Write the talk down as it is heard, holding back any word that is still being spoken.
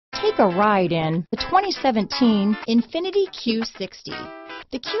Take a ride in the 2017 INFINITI Q60.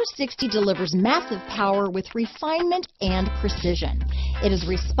 The Q60 delivers massive power with refinement and precision. It is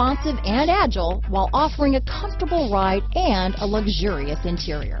responsive and agile while offering a comfortable ride and a luxurious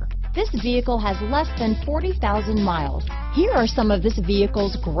interior. This vehicle has less than 40,000 miles. Here are some of this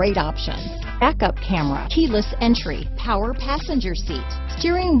vehicle's great options: backup camera, keyless entry, power passenger seat,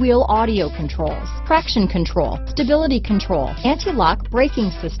 steering wheel audio controls, traction control, stability control, anti-lock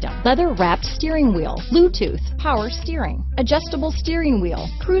braking system, leather-wrapped steering wheel, Bluetooth, power steering, adjustable steering wheel,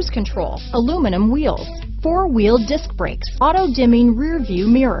 cruise control, aluminum wheels, four-wheel disc brakes, auto-dimming rear-view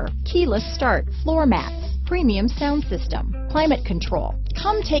mirror, keyless start, floor mats, premium sound system, climate control.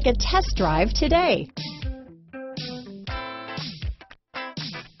 Come take a test drive today.